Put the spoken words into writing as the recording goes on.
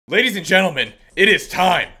Ladies and gentlemen, it is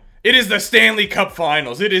time. It is the Stanley Cup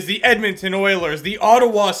Finals. It is the Edmonton Oilers, the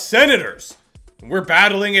Ottawa Senators. We're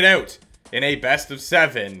battling it out in a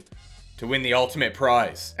best-of-7 to win the ultimate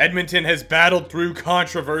prize. Edmonton has battled through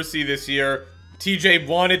controversy this year. TJ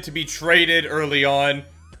wanted to be traded early on.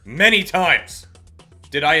 Many times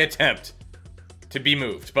did I attempt to be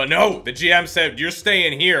moved. But no, the GM said, you're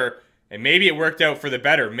staying here. And maybe it worked out for the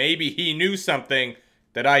better. Maybe he knew something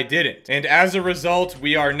that I didn't. And as a result,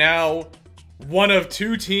 we are now one of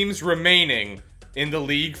 2 teams remaining in the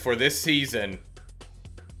league for this season.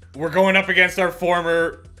 We're going up against our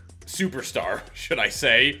former superstar, should I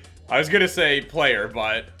say. I was gonna say player,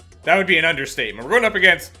 but that would be an understatement. We're going up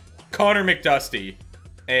against Connor McDusty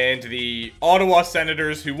and the Ottawa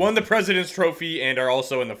Senators, who won the President's Trophy and are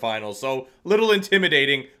also in the finals. So, little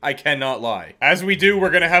intimidating, I cannot lie. As we do, we're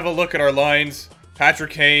gonna have a look at our lines.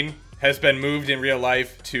 Patrick Kane has been moved in real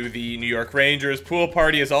life to the New York Rangers. Pool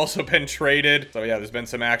Party has also been traded. So yeah, there's been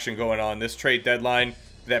some action going on. This trade deadline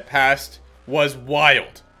that passed was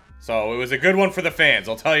wild. So it was a good one for the fans,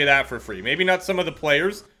 I'll tell you that for free. Maybe not some of the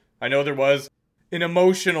players. I know there was an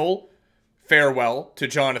emotional farewell to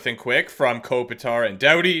Jonathan Quick from Kopitar and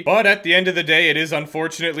Doughty. But at the end of the day, it is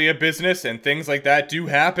unfortunately a business and things like that do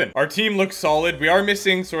happen. Our team looks solid. We are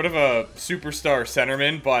missing sort of a superstar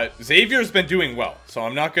centerman, but Xavier's been doing well. So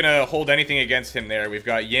I'm not going to hold anything against him there. We've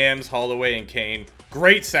got Yams, Holloway, and Kane.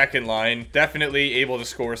 Great second line. Definitely able to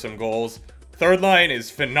score some goals. Third line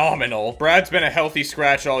is phenomenal. Brad's been a healthy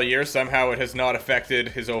scratch all year. Somehow it has not affected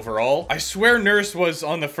his overall. I swear Nurse was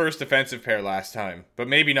on the first defensive pair last time, but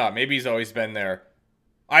maybe not. Maybe he's always been there.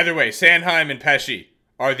 Either way, Sanheim and Pesci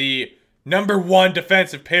are the #1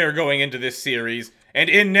 defensive pair going into this series. And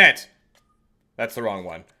in net, that's the wrong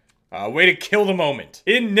one. Way to kill the moment.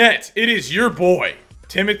 In net, it is your boy,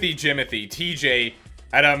 Timothy Jimothy, TJ,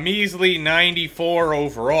 at a measly 94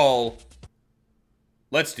 overall.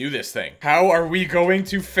 Let's do this thing. How are we going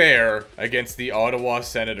to fare against the Ottawa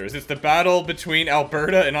Senators? It's the battle between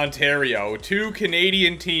Alberta and Ontario, 2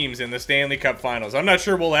 Canadian teams in the Stanley Cup Finals. I'm not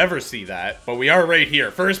sure we'll ever see that, but we are right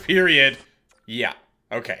here. First period, yeah.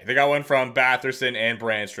 Okay, they got one from Batherson and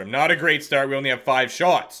Brandstrom. Not a great start. We only have 5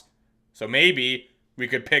 shots. So maybe we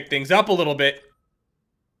could pick things up a little bit.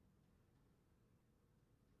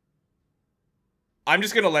 I'm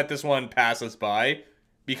just going to let this one pass us by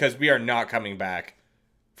because we are not coming back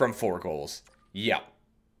from 4 goals. Yeah.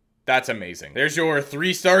 That's amazing. There's your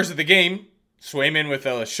 3 stars of the game. Swayman with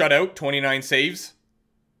a shutout, 29 saves.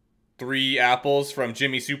 3 apples from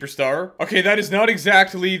Jimmy Superstar. Okay, that is not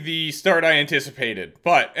exactly the start I anticipated.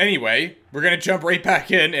 But anyway, we're going to jump right back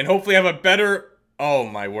in and hopefully have a better... Oh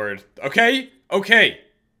my word. Okay? Okay.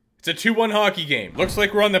 It's a 2-1 hockey game. Looks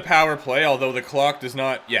like we're on the power play, although the clock does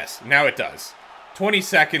not... Yes, now it does. 20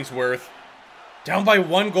 seconds worth. Down by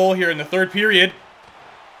 1 goal here in the 3rd period.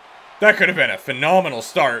 That could have been a phenomenal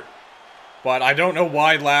start, but I don't know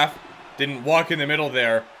why Laff didn't walk in the middle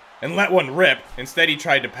there and let one rip. Instead, he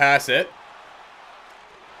tried to pass it.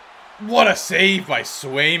 What a save by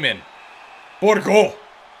Swayman. Borgo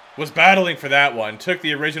was battling for that one. Took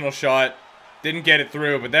the original shot, didn't get it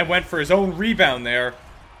through, but then went for his own rebound there.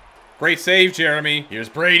 Great save, Jeremy. Here's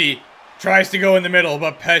Brady. Tries to go in the middle,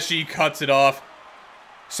 but Pesci cuts it off.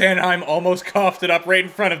 Sanheim almost coughed it up right in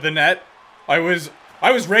front of the net. I was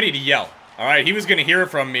ready to yell. Alright, he was going to hear it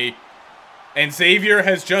from me. And Xavier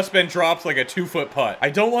has just been dropped like a 2-foot putt. I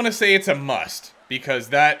don't want to say it's a must, because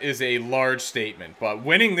that is a large statement. But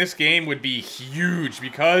winning this game would be huge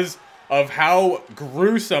because of how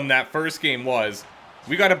gruesome that first game was.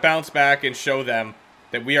 We got to bounce back and show them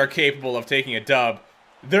that we are capable of taking a dub.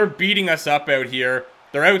 They're beating us up out here.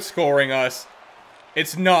 They're outscoring us.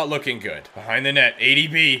 It's not looking good. Behind the net,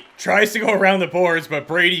 ADB tries to go around the boards, but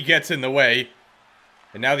Brady gets in the way.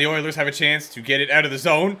 And now the Oilers have a chance to get it out of the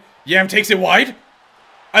zone. Yam takes it wide.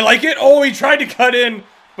 I like it. Oh, he tried to cut in,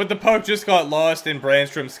 but the puck just got lost in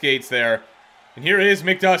Brandstrom's skates there. And here is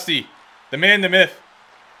McDusty, the man, the myth,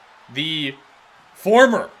 the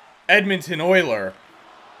former Edmonton Oiler.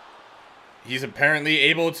 He's apparently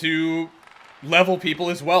able to level people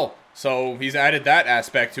as well. So he's added that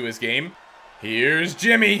aspect to his game. Here's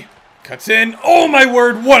Jimmy. Cuts in. Oh my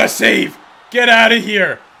word, what a save. Get out of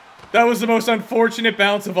here. That was the most unfortunate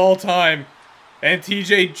bounce of all time. And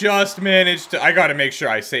TJ just managed to... I gotta make sure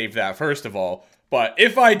I saved that, first of all. But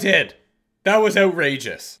if I did, that was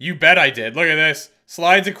outrageous. You bet I did. Look at this.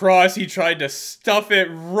 Slides across. He tried to stuff it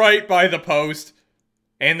right by the post.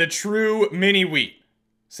 And the true mini-wheat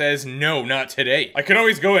says, no, not today. I could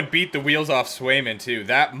always go and beat the wheels off Swayman, too.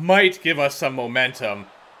 That might give us some momentum.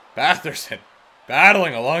 Batherson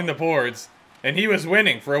battling along the boards. And he was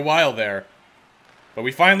winning for a while there. But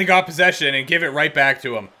we finally got possession and give it right back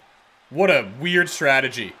to him. What a weird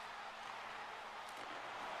strategy.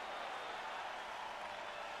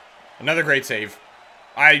 Another great save.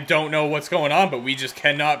 I don't know what's going on, but we just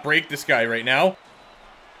cannot break this guy right now.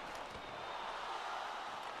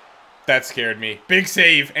 That scared me. Big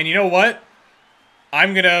save. And you know what?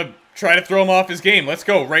 I'm gonna try to throw him off his game. Let's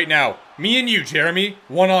go right now. Me and you, Jeremy.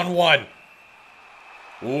 One-on-one.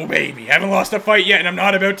 Oh, baby. Haven't lost a fight yet, and I'm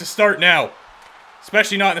not about to start now.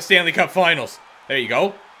 Especially not in the Stanley Cup Finals. There you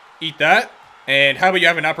go. Eat that. And how about you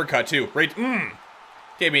have an uppercut, too? Right.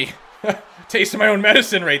 Gave me taste of my own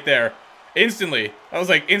medicine right there. Instantly. That was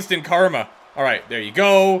like instant karma. Alright, there you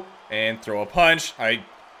go. And throw a punch. I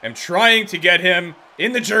am trying to get him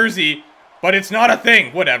in the jersey, but it's not a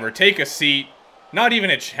thing. Whatever. Take a seat. Not even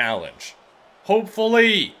a challenge.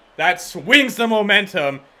 Hopefully, that swings the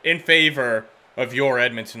momentum in favor of your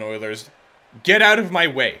Edmonton Oilers. Get out of my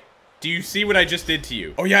way. Do you see what I just did to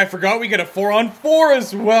you? Oh yeah, I forgot we get a 4-on-4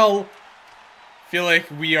 as well. Feel like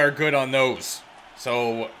we are good on those.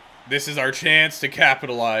 So, this is our chance to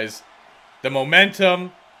capitalize. The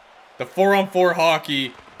momentum, the 4-on-4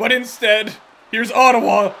 hockey, but instead, here's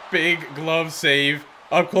Ottawa. Big glove save,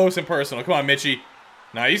 up close and personal. Come on, Mitchie.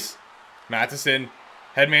 Nice. Matheson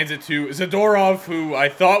headmans it to Zadorov, who I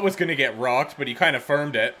thought was going to get rocked, but he kind of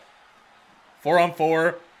firmed it.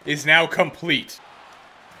 4-on-4 is now complete.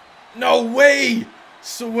 No way!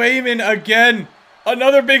 Swayman again.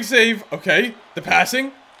 Another big save. Okay, the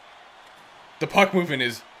passing. The puck movement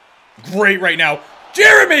is great right now.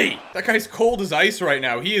 Jeremy! That guy's cold as ice right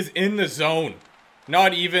now. He is in the zone.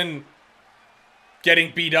 Not even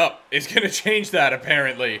getting beat up is going to change that,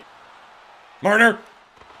 apparently. Marner.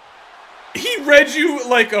 He read you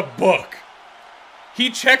like a book. He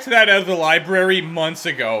checked that out of the library months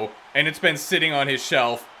ago, and it's been sitting on his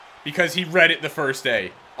shelf because he read it the first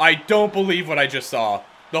day. I don't believe what I just saw.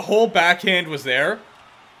 The whole backhand was there,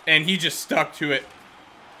 and he just stuck to it.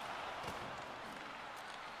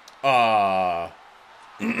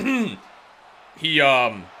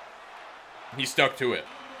 He stuck to it.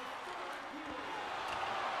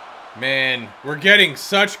 Man, we're getting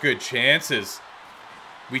such good chances.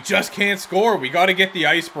 We just can't score. We got to get the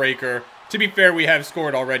icebreaker. To be fair, we have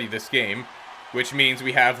scored already this game, which means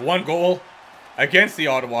we have 1 goal against the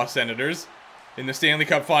Ottawa Senators in the Stanley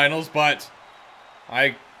Cup Finals, but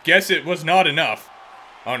I guess it was not enough.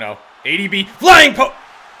 Oh no. ADB flying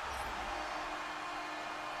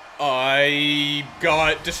I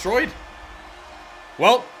got destroyed.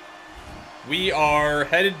 Well, we are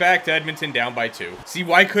headed back to Edmonton down by 2. See,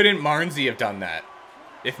 why couldn't Marnsey have done that?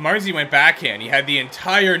 If Marnsey went backhand, he had the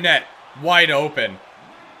entire net wide open.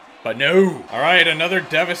 But no. Alright, another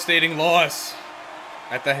devastating loss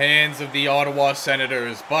at the hands of the Ottawa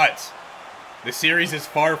Senators, but the series is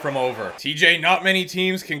far from over. TJ, not many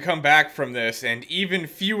teams can come back from this, and even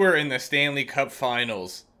fewer in the Stanley Cup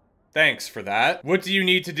Finals. Thanks for that. What do you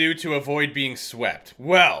need to do to avoid being swept?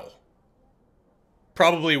 Well,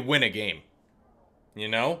 probably win a game. You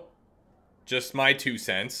know? Just my 2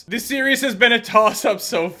 cents. This series has been a toss-up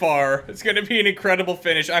so far. It's gonna be an incredible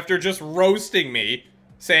finish after just roasting me,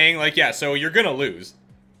 saying like, yeah, so you're gonna lose.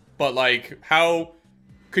 But like, how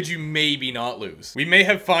could you maybe not lose? We may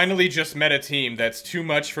have finally just met a team that's too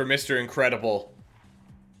much for Mr. Incredible.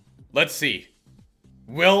 Let's see.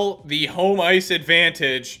 Will the home ice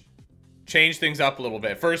advantage change things up a little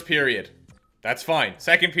bit? First period. That's fine.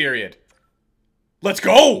 Second period. Let's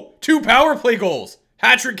go! 2 power play goals.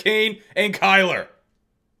 Patrick Kane and Kyler.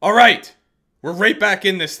 All right. We're right back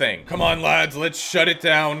in this thing. Come on, lads. Let's shut it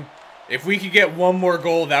down. If we could get 1 more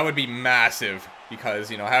goal, that would be massive. Because,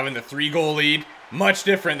 you know, having the 3-goal lead, much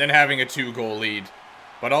different than having a 2-goal lead.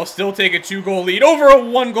 But I'll still take a 2-goal lead over a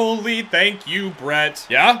 1-goal lead. Thank you, Brett.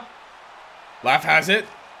 Yeah? Laugh has it.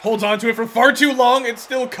 Holds on to it for far too long. It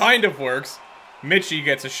still kind of works. Mitchie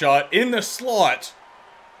gets a shot in the slot.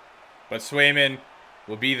 But Swayman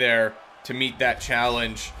will be there to meet that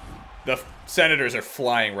challenge. The Senators are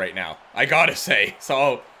flying right now, I gotta say.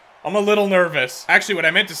 So, I'm a little nervous. Actually, what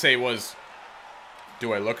I meant to say was,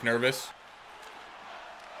 do I look nervous?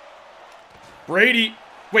 Brady.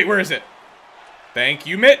 Wait, where is it? Thank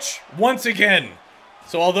you, Mitch. Once again.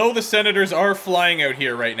 So, although the Senators are flying out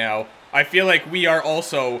here right now, I feel like we are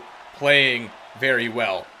also playing very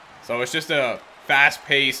well. So, it's just a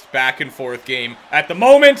fast-paced, back-and-forth game. At the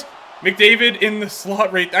moment, McDavid in the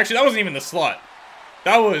slot right... Actually, that wasn't even the slot.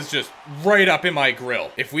 That was just right up in my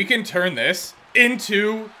grill. If we can turn this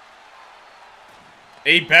into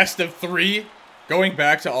a best of 3 going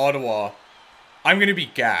back to Ottawa, I'm going to be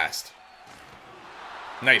gassed.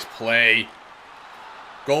 Nice play.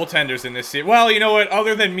 Goaltenders in this series. Well, you know what?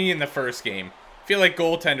 Other than me in the first game, feel like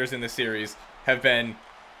goaltenders in this series have been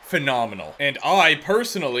phenomenal. And I,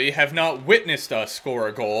 personally, have not witnessed us score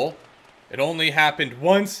a goal. It only happened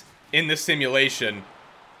once in the simulation.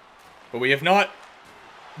 But we have not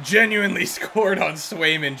genuinely scored on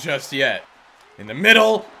Swayman just yet. In the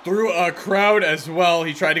middle, through a crowd as well.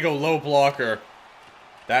 He tried to go low blocker.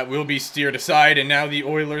 That will be steered aside, and now the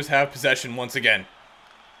Oilers have possession once again.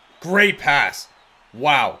 Great pass.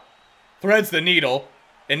 Wow. Threads the needle.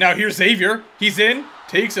 And now here's Xavier. He's in.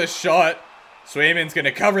 Takes a shot. Swayman's going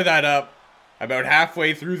to cover that up. About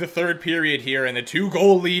halfway through the third period here, and the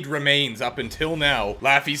 2-goal lead remains up until now.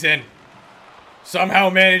 Laffy's in. Somehow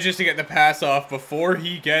manages to get the pass off before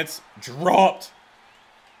he gets dropped.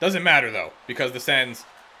 Doesn't matter, though, because the Sens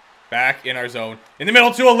back in our zone. In the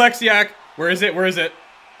middle to Alexiak. Where is it? Where is it?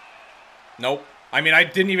 Nope. I mean, I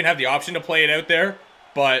didn't even have the option to play it out there,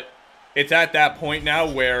 but it's at that point now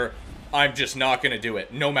where I'm just not going to do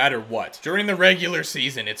it, no matter what. During the regular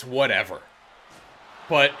season, it's whatever.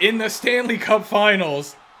 But in the Stanley Cup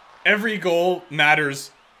Finals, every goal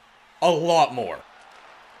matters a lot more.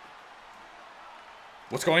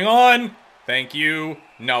 What's going on? Thank you.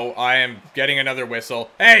 No, I am getting another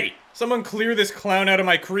whistle. Hey, someone clear this clown out of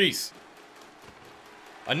my crease.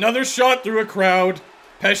 Another shot through a crowd.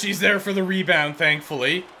 Pesci's there for the rebound,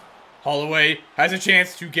 thankfully. Holloway has a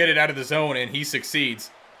chance to get it out of the zone, and he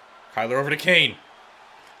succeeds. Kyler over to Kane.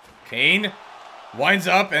 Kane winds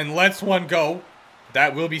up and lets one go.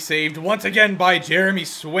 That will be saved once again by Jeremy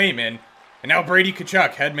Swayman. And now Brady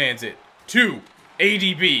Tkachuk headmans it to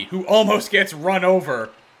ADB, who almost gets run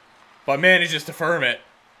over, but manages to firm it.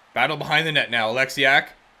 Battle behind the net now.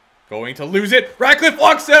 Alexiak going to lose it. Ratcliffe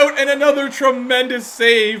walks out, and another tremendous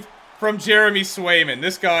save from Jeremy Swayman.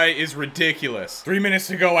 This guy is ridiculous. 3 minutes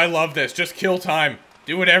to go. I love this. Just kill time.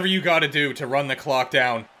 Do whatever you gotta do to run the clock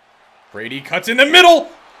down. Brady cuts in the middle.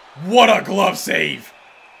 What a glove save.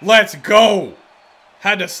 Let's go.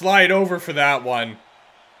 Had to slide over for that one.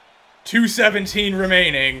 2:17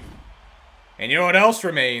 remaining. And you know what else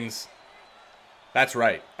remains? That's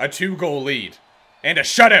right. A 2-goal lead. And a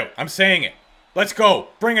shutout. I'm saying it. Let's go.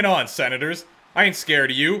 Bring it on, Senators. I ain't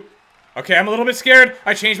scared of you. Okay, I'm a little bit scared.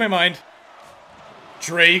 I changed my mind.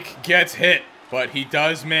 Drake gets hit, but he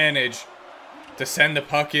does manage to send the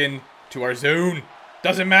puck in to our zone.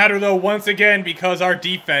 Doesn't matter, though, once again, because our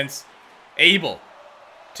defense able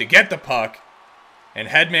to get the puck and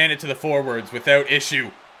headman it to the forwards without issue.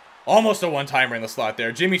 Almost a one-timer in the slot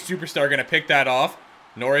there. Jimmy Superstar going to pick that off.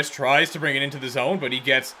 Norris tries to bring it into the zone, but he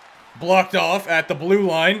gets blocked off at the blue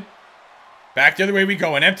line. Back the other way we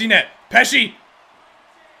go. An empty net. Pesci!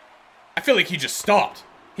 I feel like he just stopped.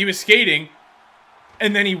 He was skating,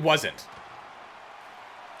 and then he wasn't.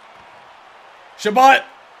 Shabbat!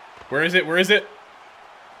 Where is it? Where is it?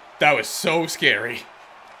 That was so scary.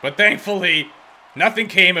 But thankfully, nothing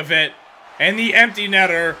came of it. And the empty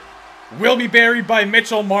netter will be buried by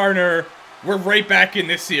Mitchell Marner. We're right back in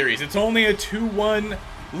this series. It's only a 2-1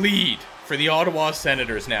 lead for the Ottawa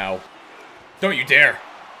Senators now. Don't you dare.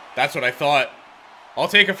 That's what I thought. I'll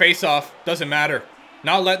take a face-off. Doesn't matter.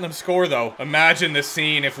 Not letting them score, though. Imagine the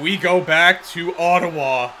scene if we go back to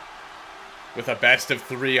Ottawa with a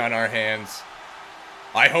best-of-3 on our hands.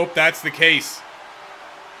 I hope that's the case.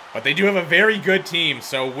 But they do have a very good team,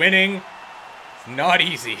 so winning is not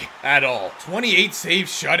easy at all. 28 save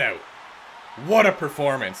shutout. What a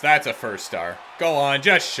performance. That's a first star. Go on,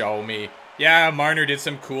 just show me. Yeah, Marner did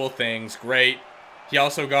some cool things. Great. He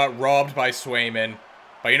also got robbed by Swayman.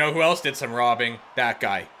 But you know who else did some robbing? That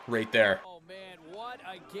guy right there.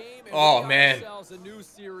 Oh, man. All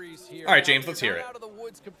right, James, let's hear it. Out of the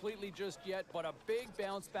woods completely just yet, but a big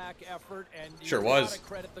bounce back effort, and sure was.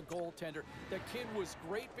 Credit the goaltender. The kid was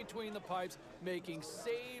great between the pipes, making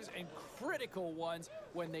saves and critical ones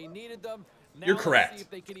when they needed them. Now you're correct. Let's see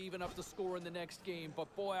if they can even up the score in the next game.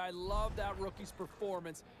 But boy, I love that rookie's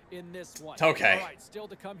performance in this one. Okay. All right, still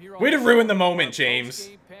to come here. Way to ruin the moment, James.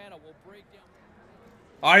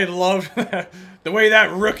 I love the way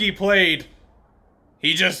that rookie played.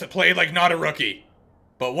 He just played like not a rookie.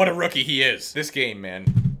 But what a rookie he is. This game,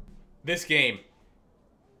 man. This game.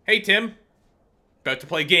 Hey, Tim. About to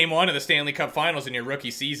play game 1 of the Stanley Cup Finals in your rookie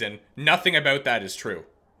season. Nothing about that is true.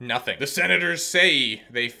 Nothing. The Senators say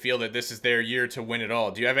they feel that this is their year to win it all.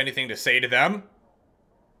 Do you have anything to say to them?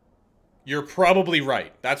 You're probably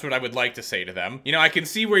right. That's what I would like to say to them. You know, I can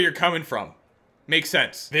see where you're coming from. Makes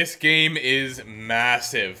sense. This game is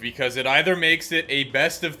massive because it either makes it a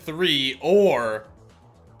best-of-3 or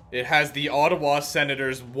it has the Ottawa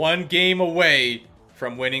Senators 1 game away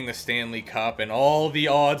from winning the Stanley Cup, and all the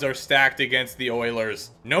odds are stacked against the Oilers.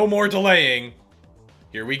 No more delaying.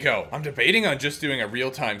 Here we go. I'm debating on just doing a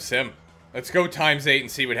real-time sim. Let's go ×8 and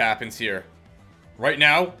see what happens here. Right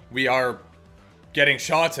now, we are getting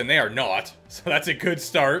shots and they are not. So that's a good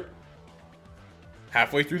start.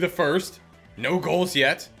 Halfway through the first. No goals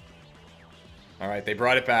yet. Alright, they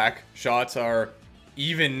brought it back. Shots are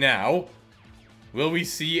even now. Will we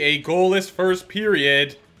see a goalless first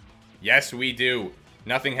period? Yes, we do.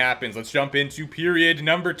 Nothing happens. Let's jump into period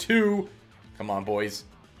number 2. Come on, boys.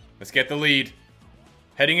 Let's get the lead.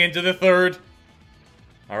 Heading into the third.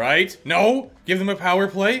 Alright. No! Give them a power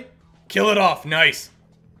play. Kill it off. Nice.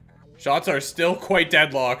 Shots are still quite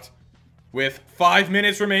deadlocked. With 5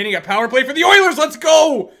 minutes remaining, a power play for the Oilers. Let's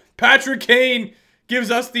go! Patrick Kane gives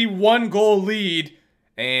us the 1-goal lead.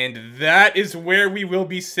 And that is where we will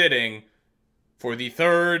be sitting for the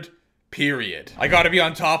third period. I gotta be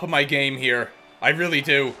on top of my game here. I really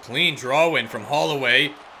do. Clean draw in from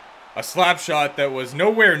Holloway. A slap shot that was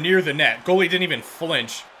nowhere near the net. Goalie didn't even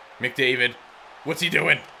flinch. McDavid. What's he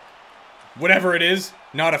doing? Whatever it is,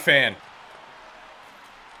 not a fan.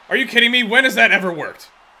 Are you kidding me? When has that ever worked?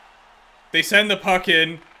 They send the puck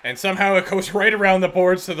in, and somehow it goes right around the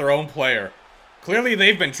boards to their own player. Clearly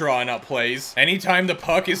they've been drawing up plays. Anytime the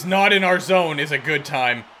puck is not in our zone is a good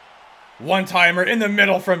time. One-timer in the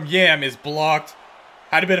middle from Yam is blocked.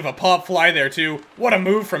 Had a bit of a pop fly there too. What a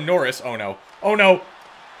move from Norris. Oh no. Oh no.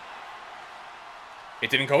 It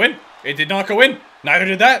didn't go in. It did not go in. Neither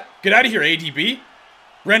did that. Get out of here, ADB.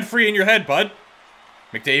 Rent free in your head, bud.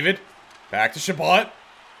 McDavid. Back to Shabbat.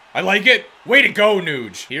 I like it. Way to go,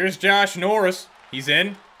 Nuge. Here's Josh Norris. He's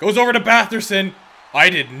in. Goes over to Batherson. I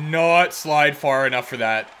did not slide far enough for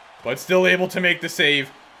that. But still able to make the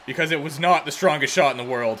save. Because it was not the strongest shot in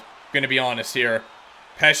the world. Gonna be honest here.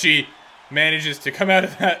 Pesci manages to come out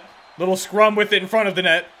of that little scrum with it in front of the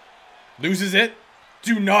net. Loses it.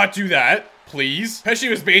 Do not do that. Please. Pesci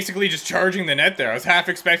was basically just charging the net there. I was half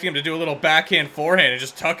expecting him to do a little backhand forehand and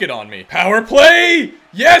just tuck it on me. Power play!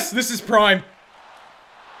 Yes, this is prime.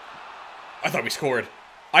 I thought we scored.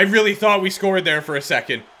 I really thought we scored there for a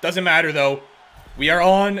second. Doesn't matter though. We are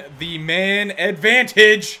on the man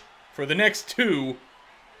advantage for the next 2.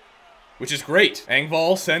 Which is great.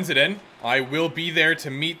 Engvall sends it in. I will be there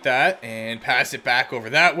to meet that and pass it back over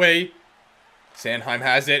that way. Sanheim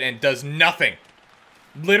has it and does nothing.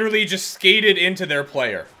 Literally just skated into their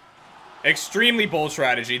player. Extremely bold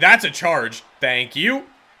strategy. That's a charge. Thank you.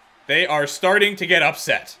 They are starting to get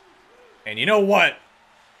upset. And you know what?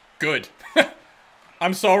 Good.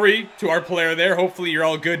 I'm sorry to our player there. Hopefully you're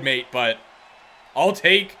all good, mate, but I'll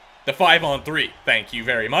take the 5-on-3. Thank you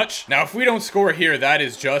very much. Now, if we don't score here, that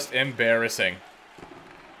is just embarrassing.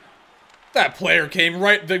 That player came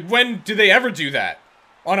right... When do they ever do that?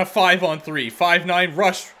 On a 5-on-3. 5'9"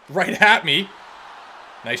 rush right at me.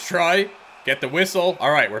 Nice try. Get the whistle.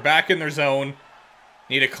 All right, we're back in their zone.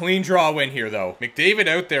 Need a clean draw win here, though. McDavid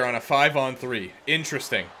out there on a 5-on-3.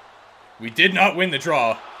 Interesting. We did not win the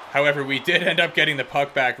draw. However, we did end up getting the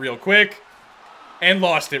puck back real quick. And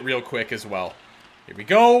lost it real quick as well. Here we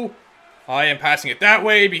go. I am passing it that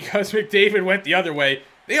way because McDavid went the other way.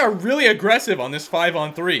 They are really aggressive on this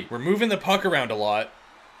 5-on-3. We're moving the puck around a lot.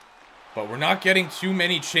 But we're not getting too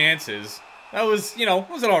many chances. That was, you know,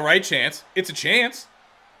 was an alright chance. It's a chance.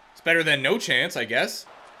 It's better than no chance, I guess.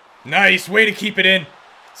 Nice. Way to keep it in.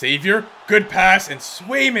 Savior. Good pass. And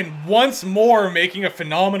Swayman once more making a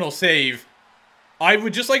phenomenal save. I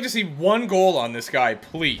would just like to see 1 goal on this guy,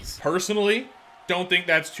 please. Personally, don't think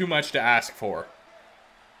that's too much to ask for.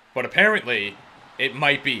 But apparently, it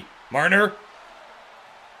might be. Marner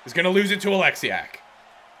is going to lose it to Alexiak.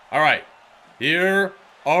 Alright. Here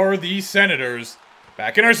are the Senators.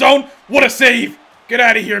 Back in our zone. What a save! Get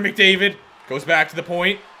out of here, McDavid. Goes back to the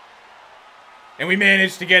point. And we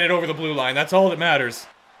managed to get it over the blue line. That's all that matters.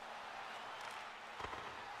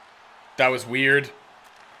 That was weird.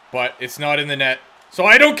 But it's not in the net. So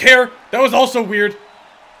I don't care. That was also weird.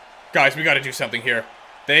 Guys, we got to do something here.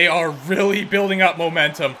 They are really building up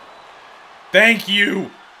momentum. Thank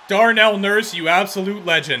you, Darnell Nurse, you absolute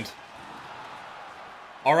legend.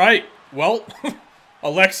 All right, well,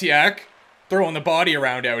 Alexiak throwing the body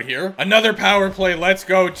around out here. Another power play, let's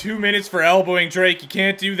go. 2 minutes for elbowing Drake. You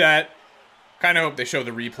can't do that. Kind of hope they show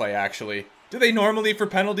the replay, actually. Do they normally for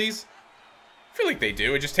penalties? I feel like they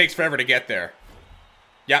do. It just takes forever to get there.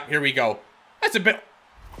 Yeah, here we go. That's a bit...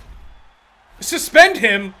 Suspend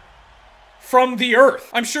him from the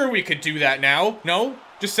earth. I'm sure we could do that now. No?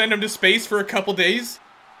 Just send him to space for a couple days?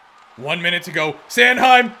 1 minute to go.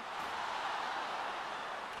 Sanheim!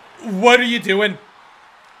 What are you doing?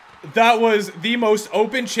 That was the most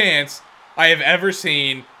open chance I have ever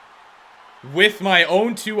seen with my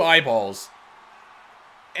own 2 eyeballs.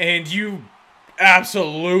 And you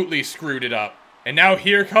absolutely screwed it up. And now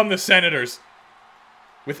here come the Senators.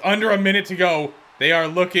 With under a minute to go, they are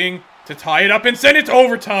looking to tie it up and send it to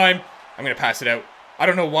overtime. I'm going to pass it out. I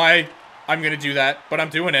don't know why I'm going to do that, but I'm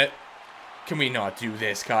doing it. Can we not do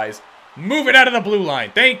this, guys? Move it out of the blue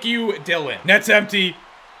line. Thank you, Dylan. Net's empty.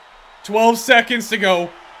 12 seconds to go.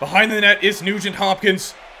 Behind the net is Nugent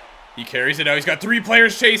Hopkins. He carries it out. He's got 3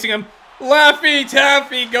 players chasing him. Laffy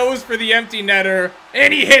Taffy goes for the empty netter,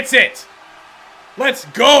 and he hits it. Let's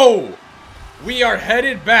go. We are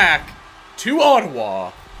headed back to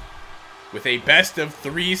Ottawa with a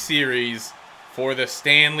best-of-3 series for the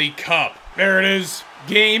Stanley Cup. There it is.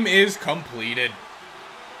 Game is completed.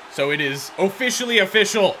 So it is officially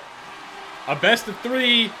official. A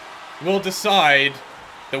best-of-3 will decide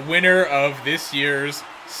the winner of this year's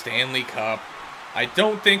Stanley Cup. I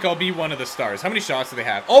don't think I'll be one of the stars. How many shots do they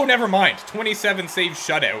have? Oh, never mind. 27 save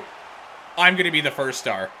shutout. I'm going to be the first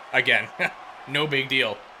star. Again. No big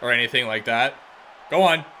deal or anything like that. Go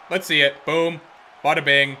on. Let's see it. Boom. Bada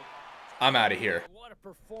bing. I'm out of here. What a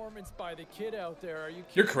performance by the kid out there. Are you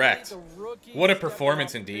You're correct. What a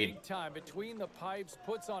performance indeed. Between the pipes,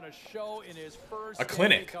 puts on a show in his first a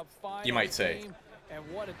clinic, you might say. Game. And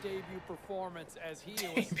what a debut performance as he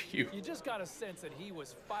was. You just got a sense that he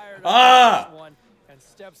was fired up on this one and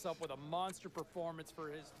steps up with a monster performance for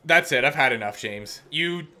his. That's it. I've had enough, James.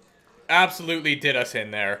 You absolutely did us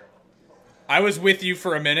in there. I was with you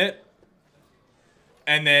for a minute,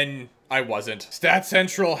 and then I wasn't. Stat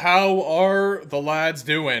Central, how are the lads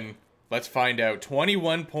doing? Let's find out.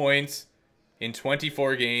 21 points in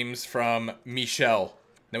 24 games from Michel.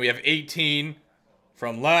 Then we have 18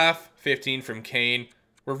 from Laff. 15 from Kane.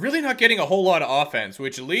 We're really not getting a whole lot of offense,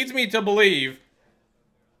 which leads me to believe...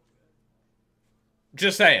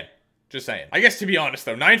 Just saying. Just saying. I guess to be honest,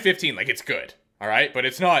 though, 9-15, like, it's good. Alright? But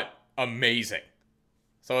it's not amazing.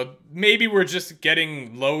 So maybe we're just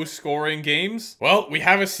getting low-scoring games. Well, we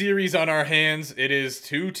have a series on our hands. It is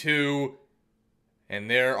 2-2. And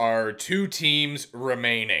there are 2 teams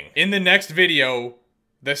remaining. In the next video,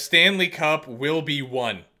 the Stanley Cup will be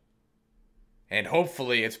won. And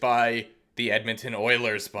hopefully it's by the Edmonton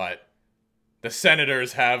Oilers, but the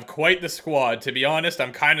Senators have quite the squad. To be honest,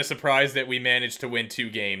 I'm kind of surprised that we managed to win 2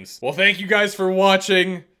 games. Well, thank you guys for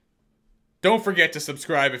watching. Don't forget to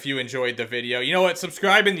subscribe if you enjoyed the video. You know what?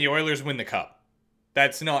 Subscribe and the Oilers win the cup.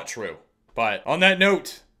 That's not true. But on that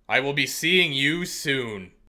note, I will be seeing you soon.